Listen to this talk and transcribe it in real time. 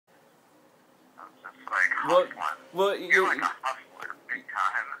Well, tough one. well, You're like a hustler, big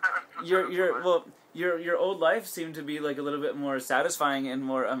time. your old life seemed to be like a little bit more satisfying and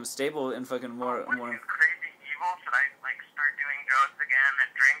more stable and fucking more. What are you, crazy evil? Should I like start doing drugs again and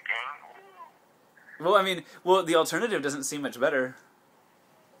drinking? Well, I mean, the alternative doesn't seem much better.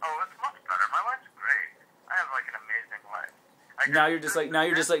 Oh, it's much better. My life's great. I have like an amazing life. Now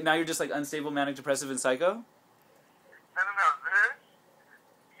you're just like unstable, manic, depressive, and psycho. No. This,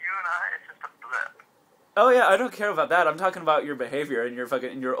 you and I, it's just a blip. Oh yeah, I don't care about that. I'm talking about your behavior and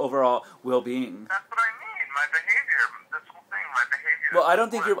your overall well-being. That's what I mean. My behavior. This whole thing. My behavior. Well, I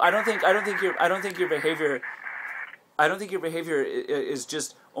don't think your behavior is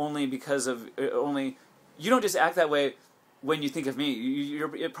just only because of only. You don't just act that way when you think of me.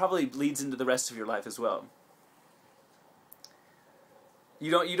 It probably bleeds into the rest of your life as well. You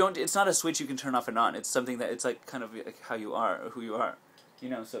don't. It's not a switch you can turn off and on. It's something that it's like kind of like how you are or who you are. You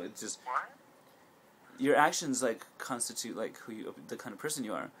know, so it's just. What? Your actions like constitute like the kind of person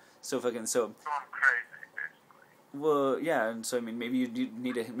you are. So fucking so. So I'm crazy, basically. Well, yeah, and so I mean, maybe you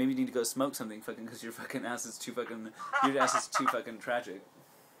need to go smoke something, fucking, because your fucking ass is too fucking tragic.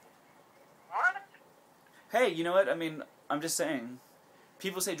 What? Hey, you know what? I mean, I'm just saying.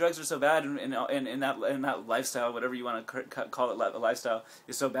 People say drugs are so bad, and in that lifestyle, whatever you want to call it, a lifestyle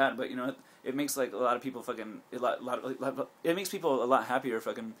is so bad. But you know what? It makes like a lot of people fucking it makes people a lot happier,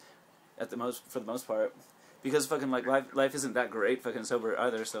 fucking, for the most part, because fucking like life isn't that great, fucking sober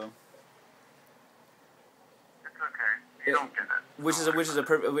either. So. Okay, you don't get it. Which is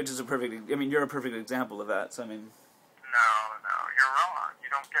a perfect. I mean, you're a perfect example of that. So I mean. No, you're wrong. You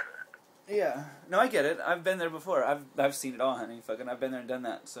don't get it. Yeah, no, I get it. I've been there before. I've seen it all, honey. Fucking, I've been there and done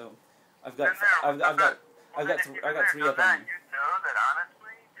that. So, I've got 3 up on me. You know that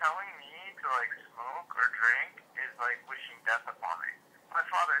honestly, telling me to like smoke or drink is like wishing death upon me. My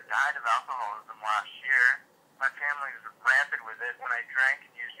father died of alcoholism last year. My family was rampant with it. When I drank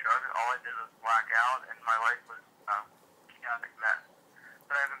and used drugs, all I did was black out, and my life was a chaotic mess.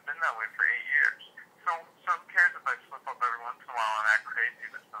 But I haven't been that way for 8 years. So who cares if I slip up every once in a while and act crazy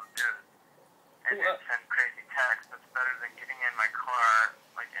with some dude? And send crazy texts. That's better than getting in my car,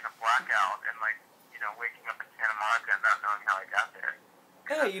 like, in a blackout and, like, you know, waking up in Santa Monica and not knowing how I got there.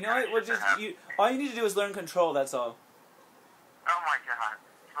 Hey, you know what? All you need to do is learn control, that's all. Oh, my God.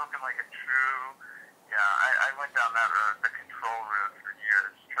 Spoken like a true... Yeah, I went down that road, the control road, for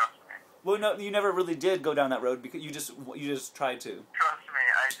years. Trust me. Well, no, you never really did go down that road because you just tried to. Trust me,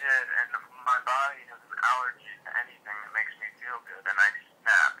 I did, and my body has an allergy to anything that makes me feel good, and I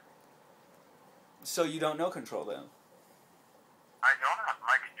snap. So you don't know control then? I don't have.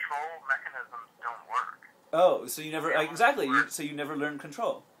 My control mechanisms don't work. Oh, so you never... Exactly, so you never learned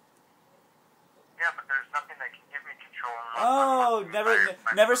control. Yeah, but there's nothing that can give me control. Oh, never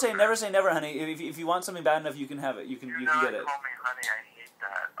say never, honey. If you want something bad enough, you can have it. You can get it. Call me honey, I hate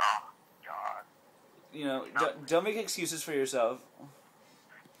that. Oh, God. You know, don't make excuses for yourself.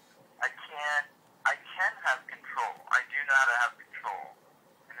 I can have control. I do know how to have control.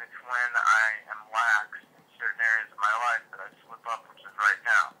 And it's when I am lax in certain areas of my life that I slip up, which is right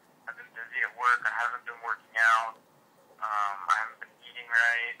now. I've been busy at work. I haven't been working out. I haven't been eating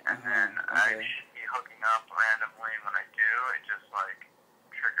right. And then I should be hooking up randomly. When I do, it just, like,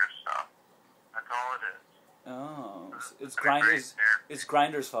 triggers stuff. That's all it is. Oh, it's Grinder's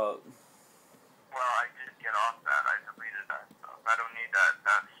fault. Well, I did get off that. I deleted that stuff. I don't need that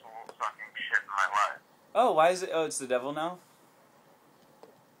soul-sucking shit in my life. Oh, why is it? Oh, it's the devil now?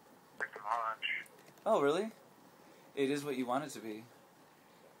 Pretty much. Oh, really? It is what you want it to be.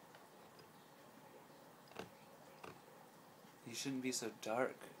 You shouldn't be so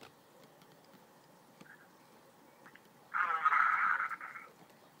dark.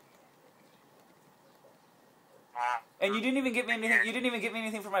 And you didn't even get me anything. You didn't even get me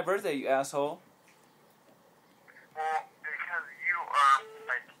anything for my birthday, you asshole. Well, because you are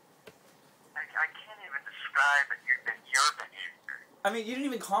like, I can't even describe your behavior. I mean, you didn't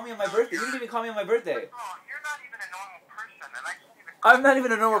even call me on my birthday. You didn't even call me on my birthday. Oh, you're not even a normal person, and I can't even. I'm not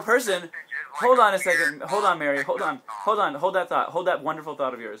even a normal person. Hold on a second. Hold on, Mary. Hold on. Hold that thought. Hold that wonderful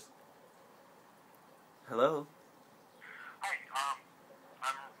thought of yours. Hello. Hi.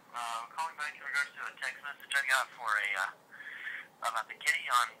 I'm calling back in regards to a text message I got for about the kitten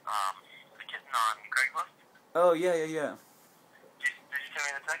on Craigslist. Oh yeah. Did you send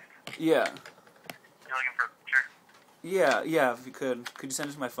me the text? Yeah. You're looking for a picture? Yeah. If you could you send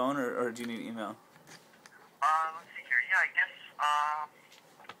it to my phone or do you need email? Let's see here. Yeah, I guess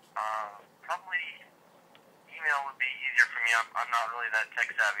probably email would be easier for me. I'm not really that tech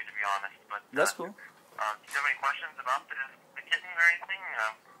savvy, to be honest. But that's cool. Do you have any questions about the kitten or anything?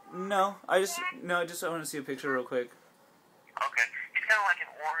 No, I just want to see a picture real quick. Okay. He's kind of like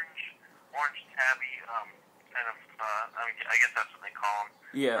an orange tabby, kind of, I guess that's what they call him.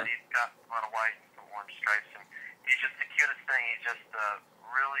 Yeah. But he's got a lot of white and some orange stripes, and he's just the cutest thing. He's just,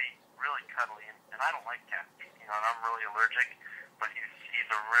 really, really cuddly, and I don't like cats, you know, and I'm really allergic, but he's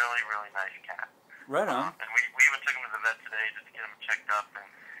a really, really nice cat. Right on. And we even took him to the vet today just to get him checked up and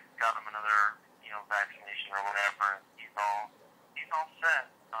got him another, you know, vaccination or whatever. He's all set.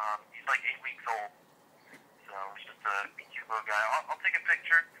 He's like 8 weeks old, so he's just a cute little guy. I'll take a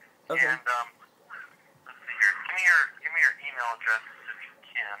picture. Okay. And let's see here. Give me your email address if you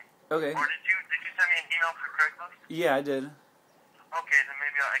can. Okay. Or did you send me an email through Craigslist? Yeah, I did. Okay, then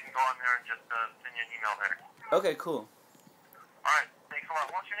maybe I can go on there and just send you an email there. Okay, cool. All right. Thanks a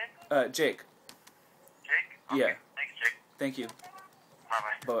lot. What's your name? Jake. Jake? Okay. Yeah. Thanks, Jake. Thank you.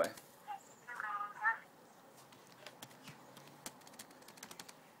 Bye-bye. Bye-bye.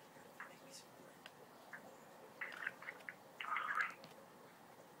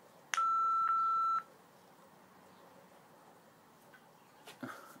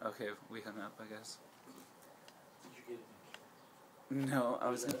 Okay, we hung up, I guess. Did you get it? No, I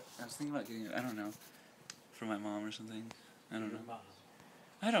was thinking about getting it, I don't know, for my mom or something. I don't know. Your mom.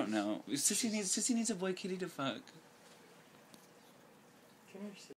 I don't know. Sissy needs a boy kitty to fuck. Come here,